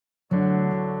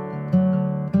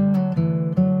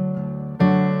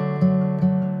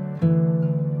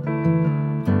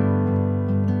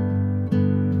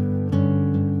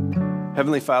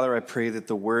Heavenly Father, I pray that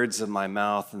the words of my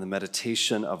mouth and the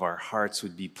meditation of our hearts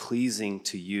would be pleasing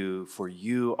to you, for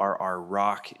you are our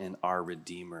rock and our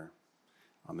Redeemer.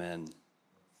 Amen.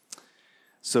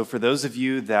 So for those of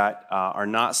you that are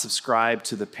not subscribed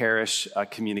to the parish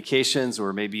communications,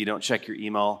 or maybe you don't check your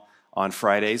email on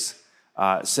Fridays,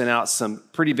 sent out some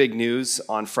pretty big news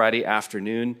on Friday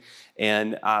afternoon,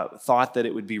 and thought that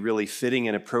it would be really fitting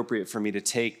and appropriate for me to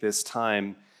take this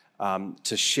time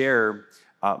to share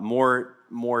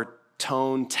more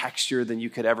tone, texture than you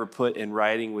could ever put in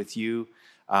writing with you.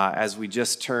 As we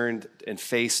just turned and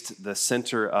faced the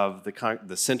center of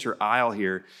the center aisle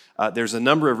here, there's a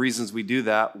number of reasons we do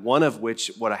that. One of which,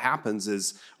 what happens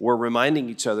is we're reminding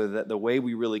each other that the way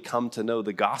we really come to know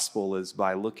the gospel is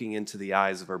by looking into the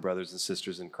eyes of our brothers and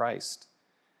sisters in Christ.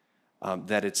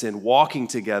 That it's in walking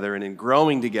together and in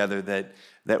growing together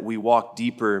that we walk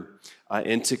deeper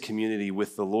into community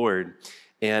with the Lord.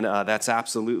 And that's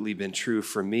absolutely been true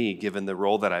for me, given the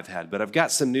role that I've had. But I've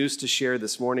got some news to share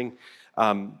this morning.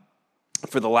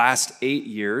 For the last 8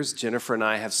 years, Jennifer and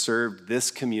I have served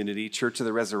this community, Church of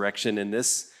the Resurrection, in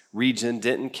this region,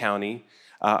 Denton County,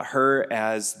 her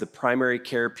as the primary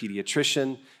care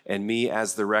pediatrician and me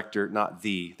as the rector,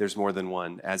 there's more than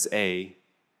one, as a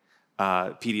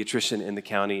pediatrician in the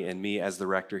county and me as the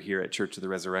rector here at Church of the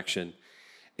Resurrection.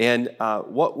 And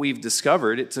what we've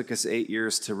discovered, it took us 8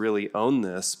 years to really own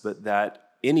this, but that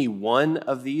any one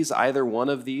of these, either one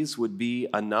of these, would be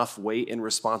enough weight and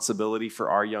responsibility for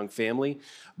our young family,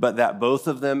 but that both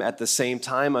of them at the same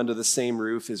time under the same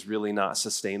roof is really not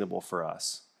sustainable for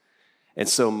us. And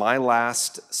so my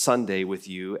last Sunday with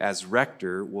you as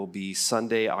rector will be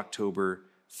Sunday, October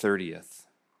 30th.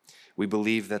 We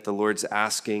believe that the Lord's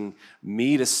asking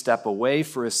me to step away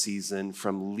for a season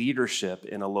from leadership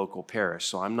in a local parish.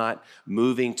 So I'm not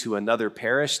moving to another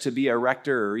parish to be a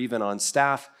rector or even on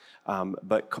staff,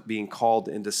 but being called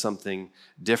into something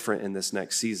different in this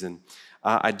next season.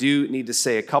 I do need to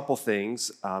say a couple things.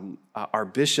 Our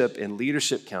bishop and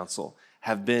leadership council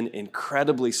have been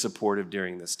incredibly supportive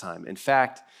during this time. In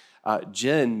fact,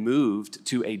 Jen moved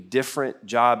to a different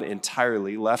job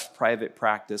entirely, left private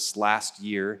practice last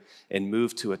year and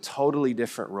moved to a totally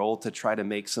different role to try to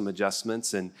make some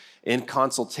adjustments. And in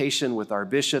consultation with our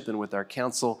bishop and with our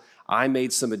council, I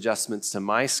made some adjustments to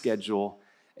my schedule.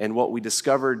 And what we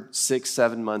discovered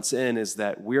 6-7 months in is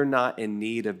that we're not in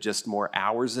need of just more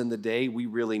hours in the day. We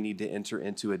really need to enter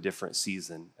into a different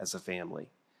season as a family.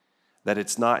 That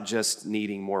it's not just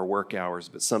needing more work hours,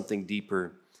 but something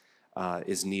deeper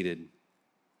is needed.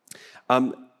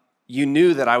 You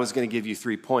knew that I was going to give you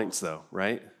 3 points, though,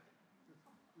 right?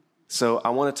 So I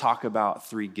want to talk about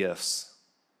 3 gifts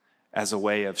as a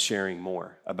way of sharing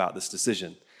more about this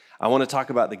decision. I want to talk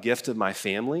about the gift of my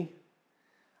family.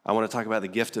 I want to talk about the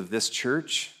gift of this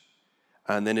church.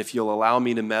 And then if you'll allow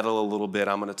me to meddle a little bit,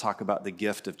 I'm going to talk about the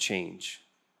gift of change.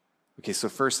 Okay, so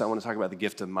first I want to talk about the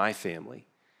gift of my family.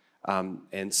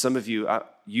 And some of you,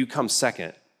 you come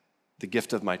second. The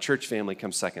gift of my church family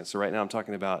comes second. So right now I'm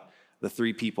talking about the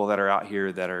 3 people that are out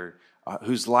here that are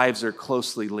whose lives are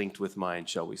closely linked with mine,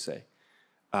 shall we say.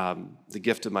 The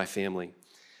gift of my family.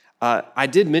 I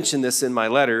did mention this in my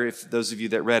letter, if those of you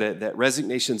that read it, that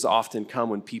resignations often come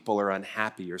when people are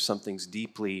unhappy or something's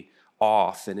deeply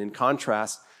off. And in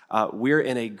contrast, we're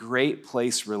in a great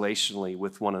place relationally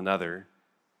with one another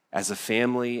as a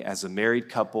family, as a married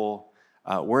couple.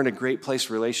 We're in a great place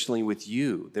relationally with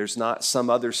you. There's not some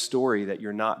other story that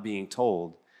you're not being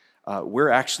told. We're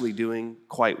actually doing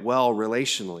quite well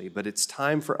relationally, but it's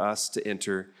time for us to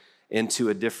enter into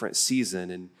a different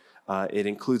season. And it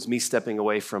includes me stepping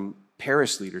away from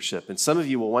parish leadership. And some of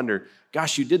you will wonder,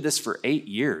 gosh, you did this for 8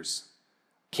 years.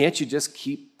 Can't you just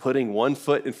keep putting one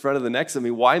foot in front of the next? I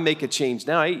mean, why make a change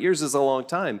now? 8 years is a long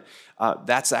time.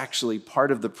 That's actually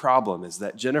part of the problem, is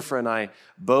that Jennifer and I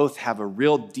both have a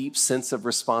real deep sense of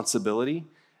responsibility.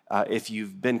 If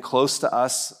you've been close to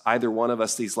us, either one of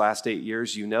us these last 8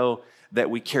 years, you know that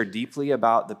we care deeply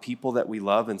about the people that we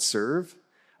love and serve.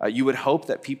 You would hope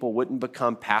that people wouldn't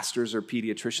become pastors or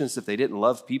pediatricians if they didn't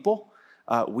love people.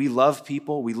 We love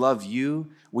people. We love you.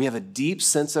 We have a deep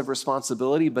sense of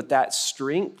responsibility, but that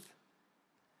strength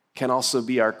can also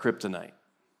be our kryptonite.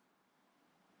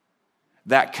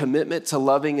 That commitment to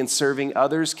loving and serving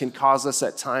others can cause us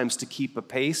at times to keep a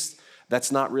pace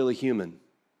that's not really human.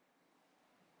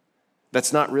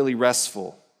 That's not really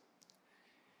restful.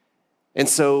 And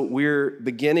so we're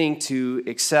beginning to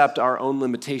accept our own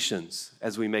limitations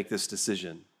as we make this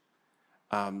decision,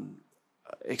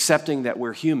 accepting that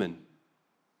we're human.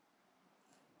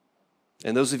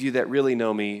 And those of you that really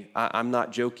know me, I'm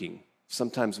not joking.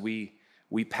 Sometimes we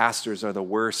pastors are the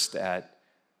worst at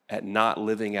at not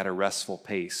living at a restful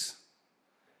pace.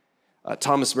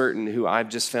 Thomas Merton, who I've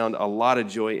just found a lot of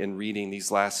joy in reading these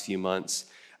last few months,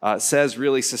 says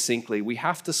really succinctly, we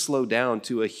have to slow down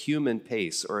to a human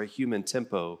pace or a human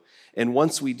tempo. And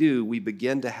once we do, we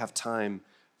begin to have time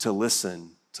to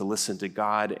listen to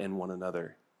God and one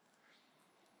another.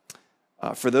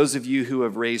 For those of you who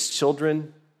have raised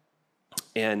children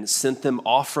and sent them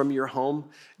off from your home,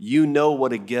 you know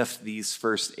what a gift these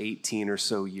first 18 or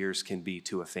so years can be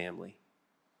to a family.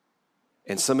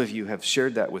 And some of you have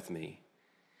shared that with me.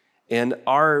 And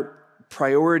our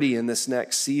priority in this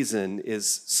next season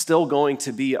is still going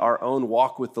to be our own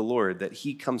walk with the Lord, that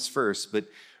He comes first. But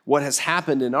what has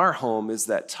happened in our home is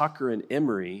that Tucker and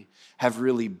Emery have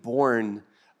really borne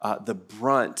the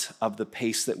brunt of the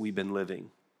pace that we've been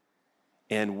living.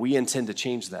 And we intend to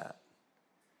change that.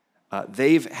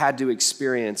 They've had to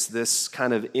experience this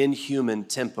kind of inhuman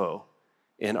tempo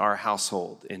in our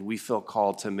household, and we feel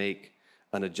called to make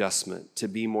an adjustment, to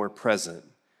be more present,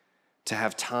 to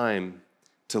have time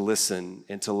to listen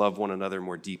and to love one another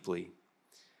more deeply.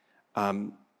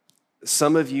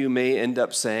 Some of you may end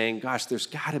up saying, gosh, there's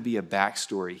got to be a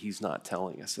backstory he's not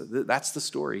telling us. That's the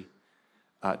story.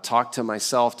 Talk to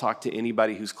myself, talk to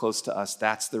anybody who's close to us.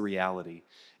 That's the reality,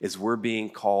 is we're being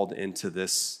called into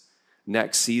this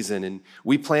next season. And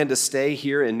we plan to stay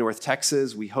here in North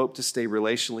Texas. We hope to stay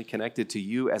relationally connected to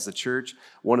you as a church.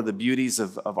 One of the beauties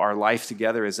of our life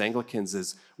together as Anglicans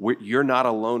is you're not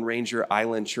a Lone Ranger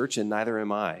island church, and neither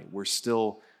am I. We're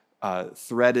still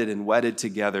threaded and wedded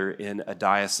together in a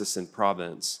diocese and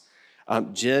province.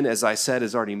 Jen, as I said,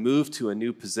 has already moved to a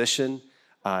new position.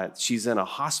 She's in a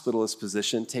hospitalist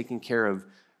position, taking care of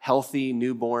healthy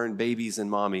newborn babies and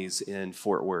mommies in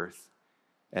Fort Worth.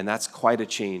 And that's quite a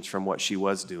change from what she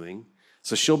was doing.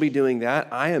 So she'll be doing that.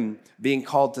 I am being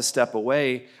called to step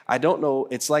away. I don't know,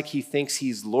 it's like he thinks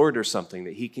he's Lord or something,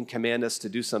 that he can command us to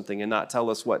do something and not tell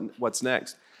us what's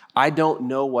next. I don't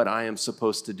know what I am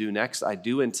supposed to do next. I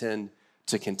do intend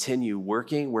to continue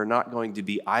working. We're not going to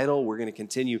be idle. We're going to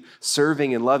continue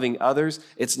serving and loving others.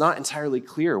 It's not entirely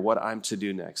clear what I'm to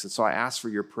do next. And so I ask for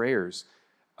your prayers.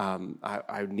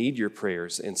 I need your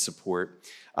prayers and support.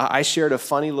 I shared a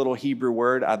funny little Hebrew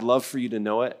word. I'd love for you to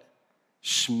know it.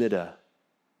 Shmita.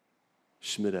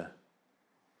 Shmita.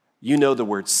 You know the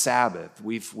word Sabbath.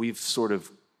 We've sort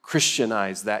of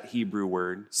Christianized that Hebrew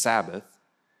word, Sabbath,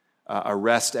 a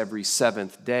rest every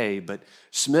seventh day. But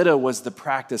Shmita was the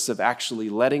practice of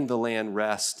actually letting the land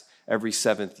rest every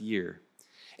seventh year.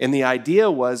 And the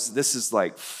idea was, this is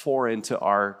like foreign to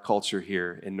our culture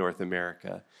here in North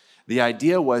America. The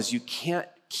idea was you can't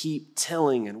keep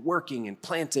tilling and working and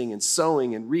planting and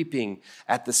sowing and reaping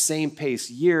at the same pace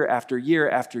year after year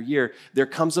after year. There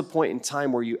comes a point in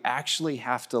time where you actually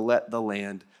have to let the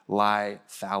land lie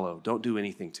fallow. Don't do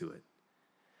anything to it.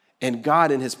 And God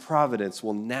in His providence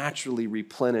will naturally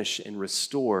replenish and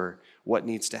restore what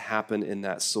needs to happen in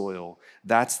that soil.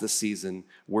 That's the season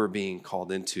we're being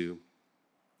called into.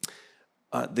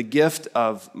 The gift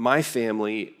of my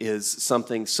family is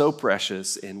something so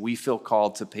precious, and we feel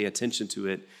called to pay attention to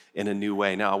it in a new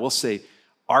way. Now, I will say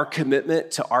our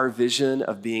commitment to our vision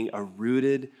of being a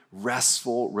rooted,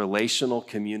 restful, relational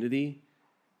community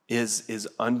is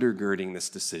undergirding this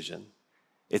decision.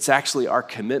 It's actually our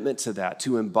commitment to that,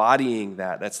 to embodying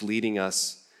that, that's leading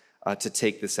us to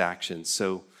take this action.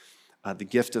 So the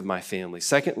gift of my family.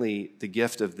 Secondly, the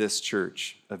gift of this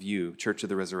church, of you, Church of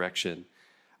the Resurrection.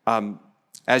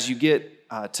 As you get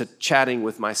to chatting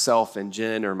with myself and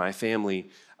Jen or my family,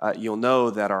 you'll know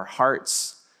that our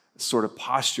hearts sort of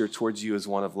posture towards you is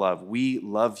one of love. We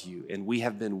love you, and we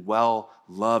have been well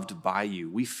loved by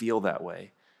you. We feel that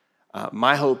way.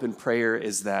 My hope and prayer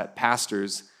is that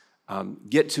pastors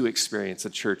get to experience a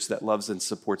church that loves and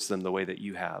supports them the way that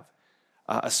you have.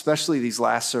 Especially these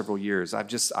last several years,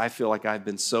 I feel like I've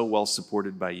been so well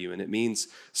supported by you, and it means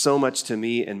so much to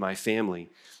me and my family.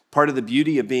 Part of the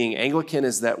beauty of being Anglican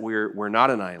is that we're not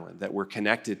an island, that we're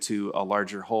connected to a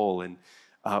larger whole. And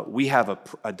we have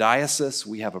a diocese,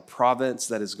 we have a province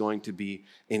that is going to be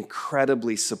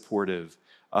incredibly supportive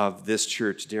of this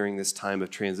church during this time of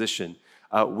transition.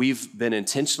 We've been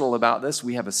intentional about this.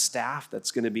 We have a staff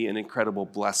that's going to be an incredible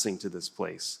blessing to this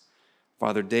place.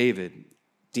 Father David,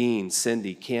 Dean,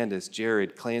 Cindy, Candace,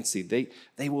 Jared, Clancy,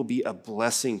 they will be a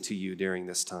blessing to you during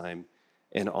this time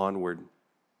and onward.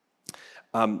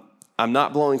 I'm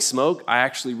not blowing smoke. I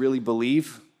actually really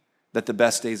believe that the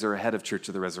best days are ahead of Church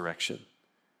of the Resurrection.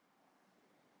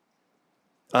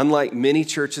 Unlike many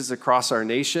churches across our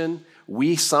nation,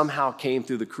 we somehow came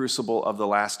through the crucible of the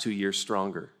last 2 years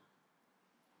stronger.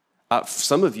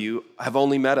 Some of you have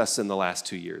only met us in the last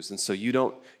 2 years, and so you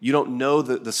don't know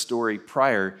the story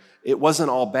prior. It wasn't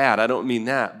all bad, I don't mean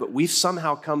that, but we've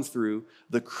somehow come through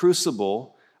the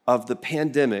crucible of the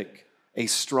pandemic a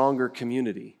stronger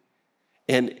community.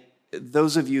 And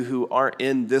those of you who aren't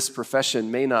in this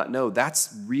profession may not know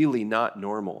that's really not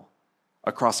normal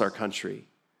across our country.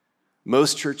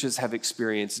 Most churches have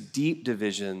experienced deep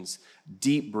divisions,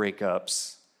 deep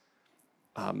breakups.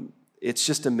 It's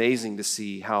just amazing to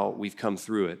see how we've come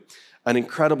through it. An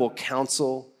incredible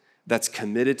council that's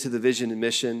committed to the vision and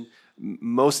mission.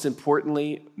 Most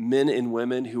importantly, men and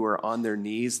women who are on their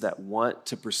knees that want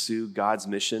to pursue God's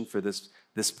mission for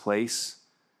this place,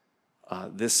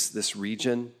 this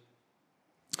region.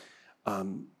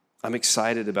 I'm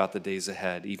excited about the days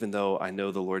ahead, even though I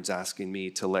know the Lord's asking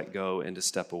me to let go and to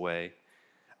step away.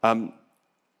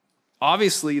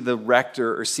 Obviously, the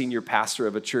rector or senior pastor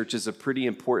of a church is a pretty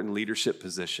important leadership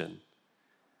position.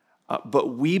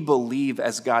 But we believe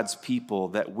as God's people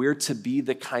that we're to be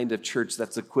the kind of church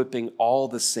that's equipping all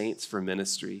the saints for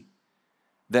ministry.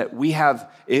 That we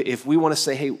have, if we want to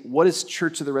say, hey, what is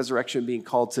Church of the Resurrection being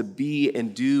called to be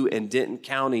and do in Denton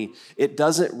County? It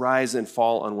doesn't rise and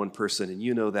fall on one person, and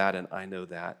you know that, and I know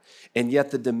that. And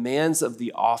yet the demands of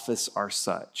the office are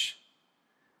such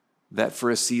that for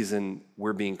a season,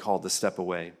 we're being called to step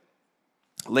away.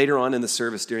 Later on in the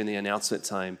service, during the announcement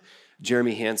time,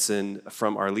 Jeremy Hansen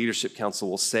from our leadership council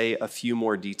will say a few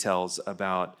more details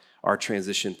about our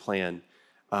transition plan.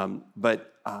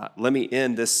 But let me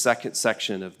end this second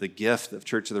section of the gift of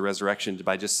Church of the Resurrection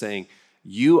by just saying,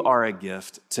 you are a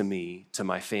gift to me, to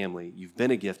my family. You've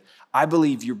been a gift. I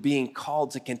believe you're being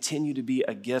called to continue to be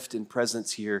a gift and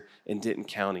presence here in Denton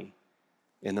County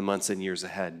in the months and years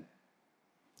ahead.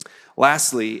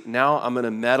 Lastly, now I'm going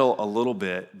to meddle a little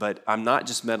bit, but I'm not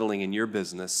just meddling in your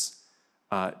business.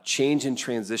 Change and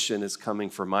transition is coming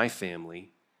for my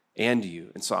family and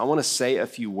you. And so I want to say a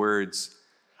few words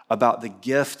about the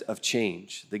gift of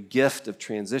change, the gift of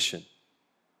transition.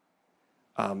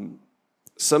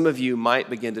 Some of you might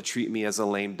begin to treat me as a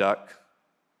lame duck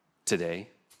today.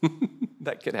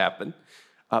 That could happen.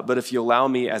 But if you allow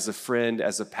me as a friend,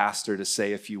 as a pastor, to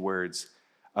say a few words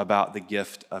about the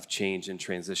gift of change and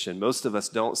transition. Most of us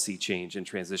don't see change and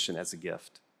transition as a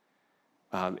gift.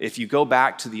 If you go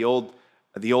back to the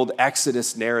old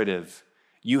Exodus narrative,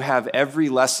 you have every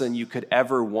lesson you could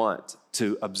ever want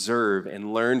to observe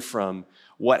and learn from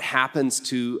what happens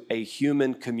to a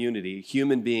human community,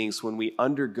 human beings, when we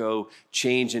undergo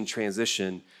change and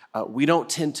transition. We don't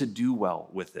tend to do well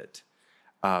with it.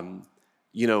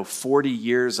 40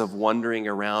 years of wandering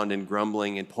around and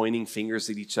grumbling and pointing fingers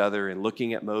at each other and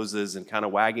looking at Moses and kind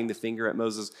of wagging the finger at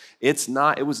Moses.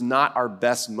 It was not our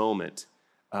best moment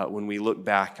when we look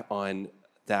back on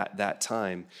that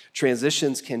time.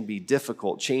 Transitions can be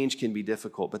difficult. Change can be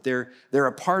difficult, but they're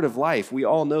a part of life. We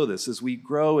all know this. As we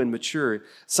grow and mature,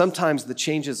 sometimes the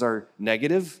changes are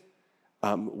negative.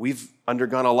 We've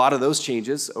undergone a lot of those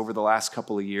changes over the last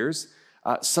couple of years.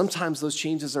 Sometimes those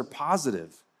changes are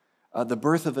positive. The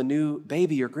birth of a new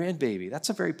baby or grandbaby, that's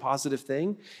a very positive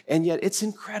thing, and yet it's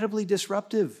incredibly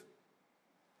disruptive.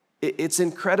 It's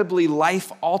incredibly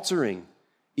life-altering,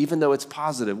 even though it's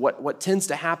positive. What tends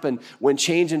to happen when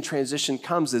change and transition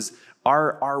comes is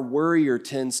our worrier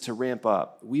tends to ramp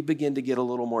up. We begin to get a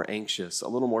little more anxious, a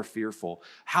little more fearful.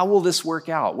 How will this work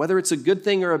out? Whether it's a good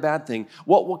thing or a bad thing,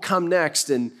 what will come next?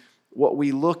 And what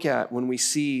we look at when we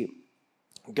see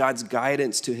God's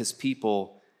guidance to his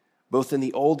people, both in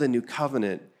the Old and New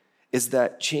Covenant, is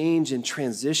that change and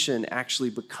transition actually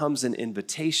becomes an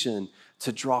invitation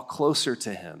to draw closer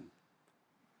to him.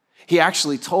 He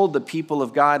actually told the people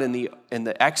of God in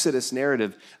the Exodus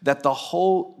narrative that the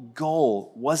whole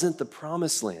goal wasn't the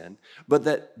promised land, but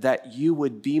that you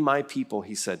would be my people,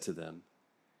 he said to them,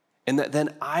 and that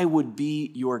then I would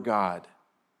be your God,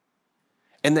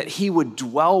 and that he would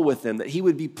dwell with them, that he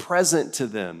would be present to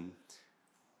them.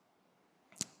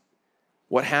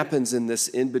 What happens in this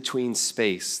in-between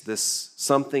space, this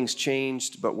something's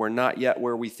changed, but we're not yet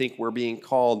where we think we're being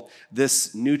called,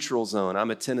 this neutral zone.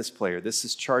 I'm a tennis player. This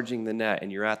is charging the net,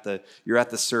 and you're at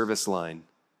the service line.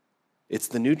 It's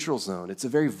the neutral zone. It's a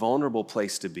very vulnerable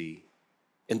place to be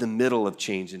in the middle of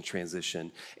change and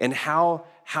transition. And how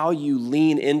you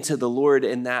lean into the Lord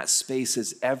in that space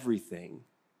is everything.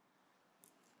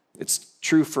 It's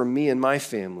true for me and my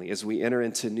family as we enter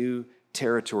into new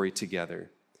territory together.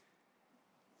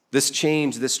 This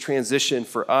change, this transition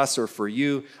for us or for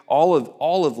you, all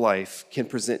of life can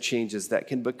present changes that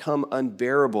can become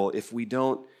unbearable if we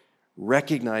don't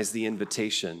recognize the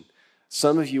invitation.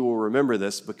 Some of you will remember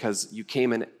this because you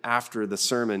came in after the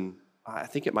sermon I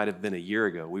think it might have been a year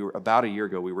ago. About a year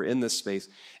ago, we were in this space,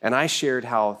 and I shared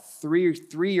how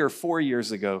three or 4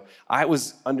 years ago, I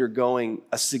was undergoing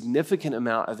a significant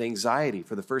amount of anxiety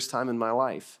for the first time in my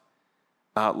life.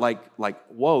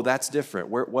 Whoa, that's different.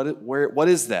 What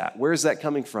is that? Where is that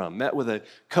coming from? Met with a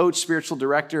coach, spiritual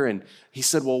director, and he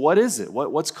said, well, what is it?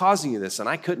 What's causing you this? And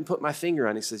I couldn't put my finger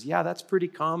on it. He says, yeah, that's pretty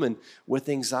common with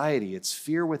anxiety. It's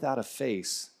fear without a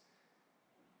face.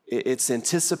 It's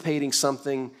anticipating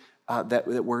something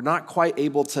that we're not quite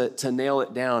able to nail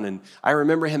it down. And I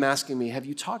remember him asking me, have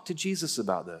you talked to Jesus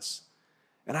about this?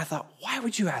 And I thought, why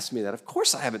would you ask me that? Of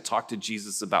course I haven't talked to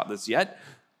Jesus about this yet.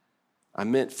 I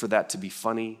meant for that to be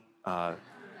funny.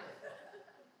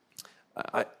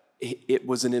 It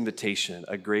was an invitation,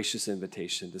 a gracious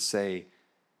invitation to say,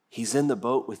 he's in the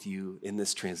boat with you in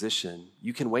this transition.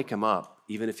 You can wake him up,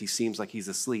 even if he seems like he's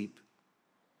asleep.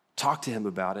 Talk to him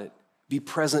about it. Be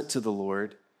present to the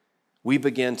Lord. We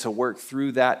began to work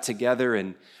through that together,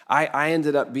 and I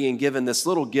ended up being given this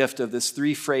little gift of this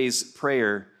 3-phrase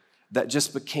prayer that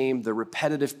just became the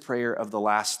repetitive prayer of the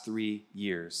last 3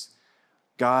 years.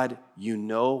 God, you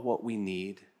know what we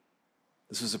need.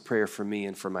 This was a prayer for me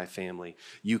and for my family.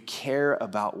 You care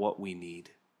about what we need,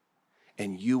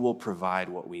 and you will provide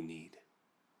what we need.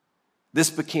 This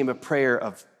became a prayer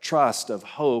of trust, of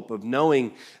hope, of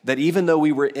knowing that even though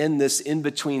we were in this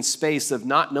in-between space of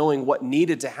not knowing what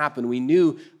needed to happen, we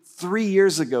knew 3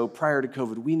 years ago prior to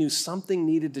COVID, we knew something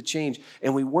needed to change,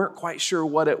 and we weren't quite sure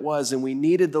what it was, and we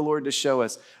needed the Lord to show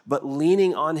us. But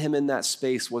leaning on him in that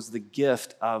space was the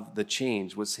gift of the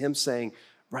change, was him saying,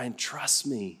 Brian, trust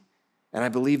me. And I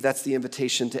believe that's the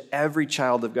invitation to every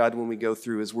child of God when we go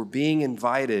through, is we're being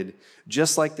invited,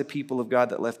 just like the people of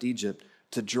God that left Egypt,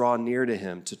 to draw near to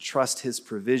him, to trust his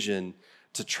provision,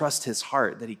 to trust his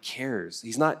heart, that he cares.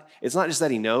 It's not just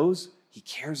that he knows, he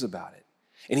cares about it.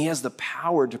 And he has the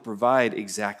power to provide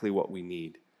exactly what we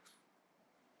need.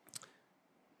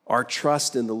 Our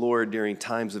trust in the Lord during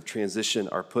times of transition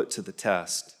are put to the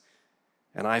test.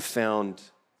 And I found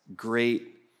great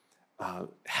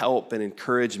help and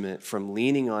encouragement from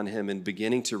leaning on him and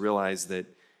beginning to realize that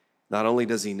not only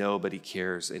does he know, but he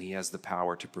cares, and he has the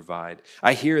power to provide.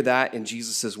 I hear that in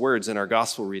Jesus' words in our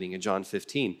gospel reading in John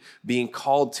 15, being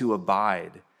called to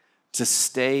abide, to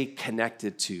stay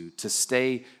connected to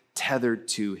stay tethered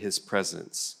to his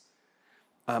presence.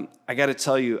 I got to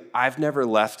tell you, I've never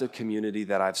left a community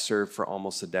that I've served for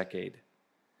almost a decade.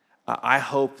 I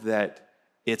hope that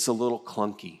it's a little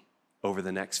clunky over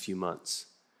the next few months,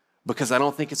 because I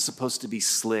don't think it's supposed to be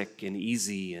slick and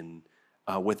easy and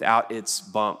without its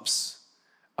bumps.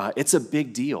 It's a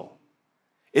big deal.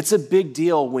 It's a big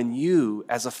deal when you,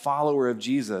 as a follower of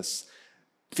Jesus,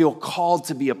 feel called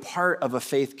to be a part of a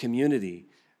faith community.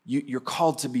 You're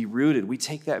called to be rooted. We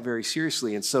take that very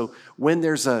seriously. And so when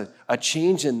there's a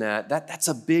change in that's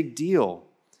a big deal.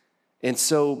 And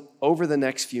so over the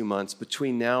next few months,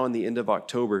 between now and the end of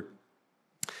October,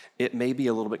 it may be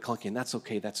a little bit clunky, and that's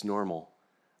okay. That's normal.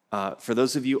 For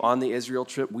those of you on the Israel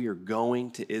trip, we are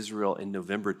going to Israel in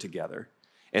November together.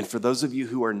 And for those of you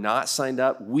who are not signed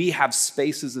up, we have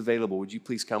spaces available. Would you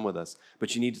please come with us?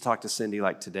 But you need to talk to Cindy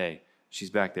like today. She's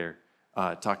back there.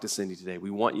 Talk to Cindy today. We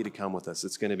want you to come with us.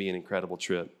 It's going to be an incredible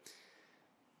trip.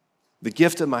 The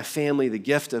gift of my family, the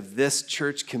gift of this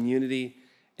church community,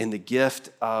 and the gift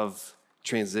of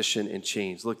transition and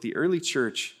change. Look, the early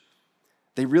church,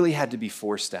 they really had to be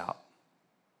forced out.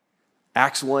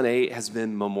 Acts 1:8 has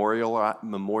been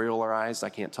memorialized. I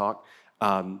can't talk.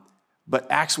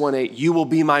 But Acts 1:8, you will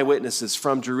be my witnesses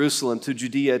from Jerusalem to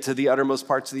Judea to the uttermost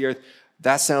parts of the earth.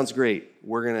 That sounds great.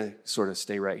 We're going to sort of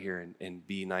stay right here and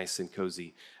be nice and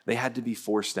cozy. They had to be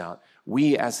forced out.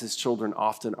 We, as his children,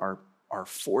 often are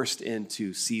forced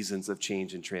into seasons of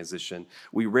change and transition.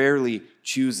 We rarely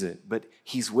choose it, but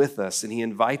he's with us, and he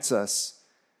invites us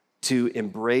to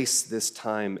embrace this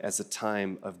time as a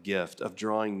time of gift, of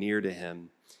drawing near to him.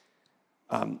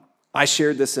 I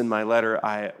shared this in my letter.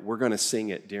 We're going to sing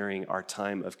it during our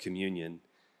time of communion.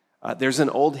 There's an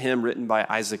old hymn written by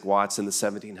Isaac Watts in the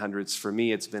 1700s. For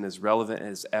me, it's been as relevant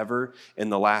as ever in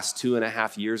the last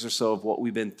 2.5 years or so of what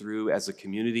we've been through as a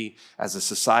community, as a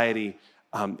society.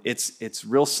 It's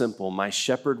real simple. My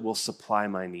shepherd will supply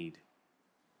my need.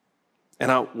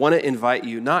 And I want to invite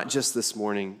you, not just this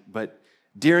morning, but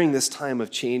during this time of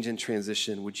change and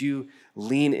transition, would you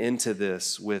lean into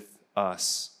this with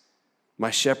us?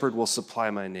 My shepherd will supply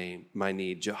my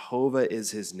need. Jehovah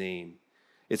is his name.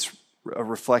 It's a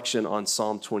reflection on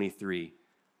Psalm 23.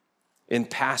 In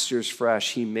pastures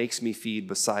fresh, he makes me feed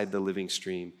beside the living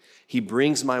stream. He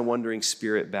brings my wandering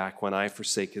spirit back when I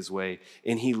forsake his way,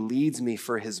 and he leads me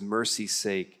for his mercy's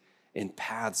sake in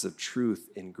paths of truth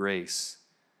and grace.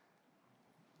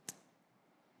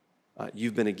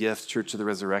 You've been a gift, Church of the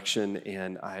Resurrection,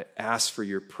 and I ask for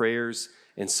your prayers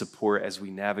and support as we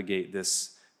navigate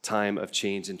this time of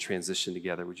change and transition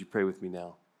together. Would you pray with me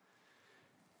now?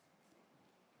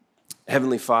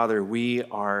 Heavenly Father, we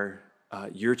are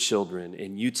your children,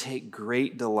 and you take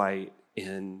great delight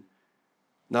in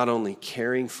not only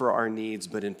caring for our needs,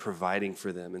 but in providing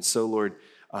for them. And so, Lord,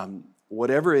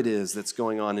 whatever it is that's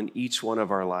going on in each one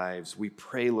of our lives, we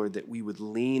pray, Lord, that we would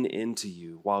lean into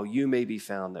you while you may be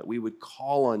found, that we would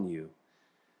call on you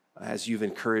as you've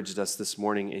encouraged us this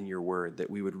morning in your word, that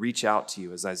we would reach out to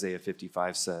you, as Isaiah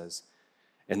 55 says,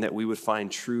 and that we would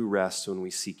find true rest when we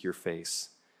seek your face.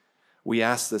 We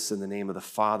ask this in the name of the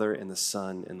Father, and the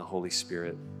Son, and the Holy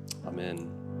Spirit.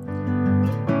 Amen.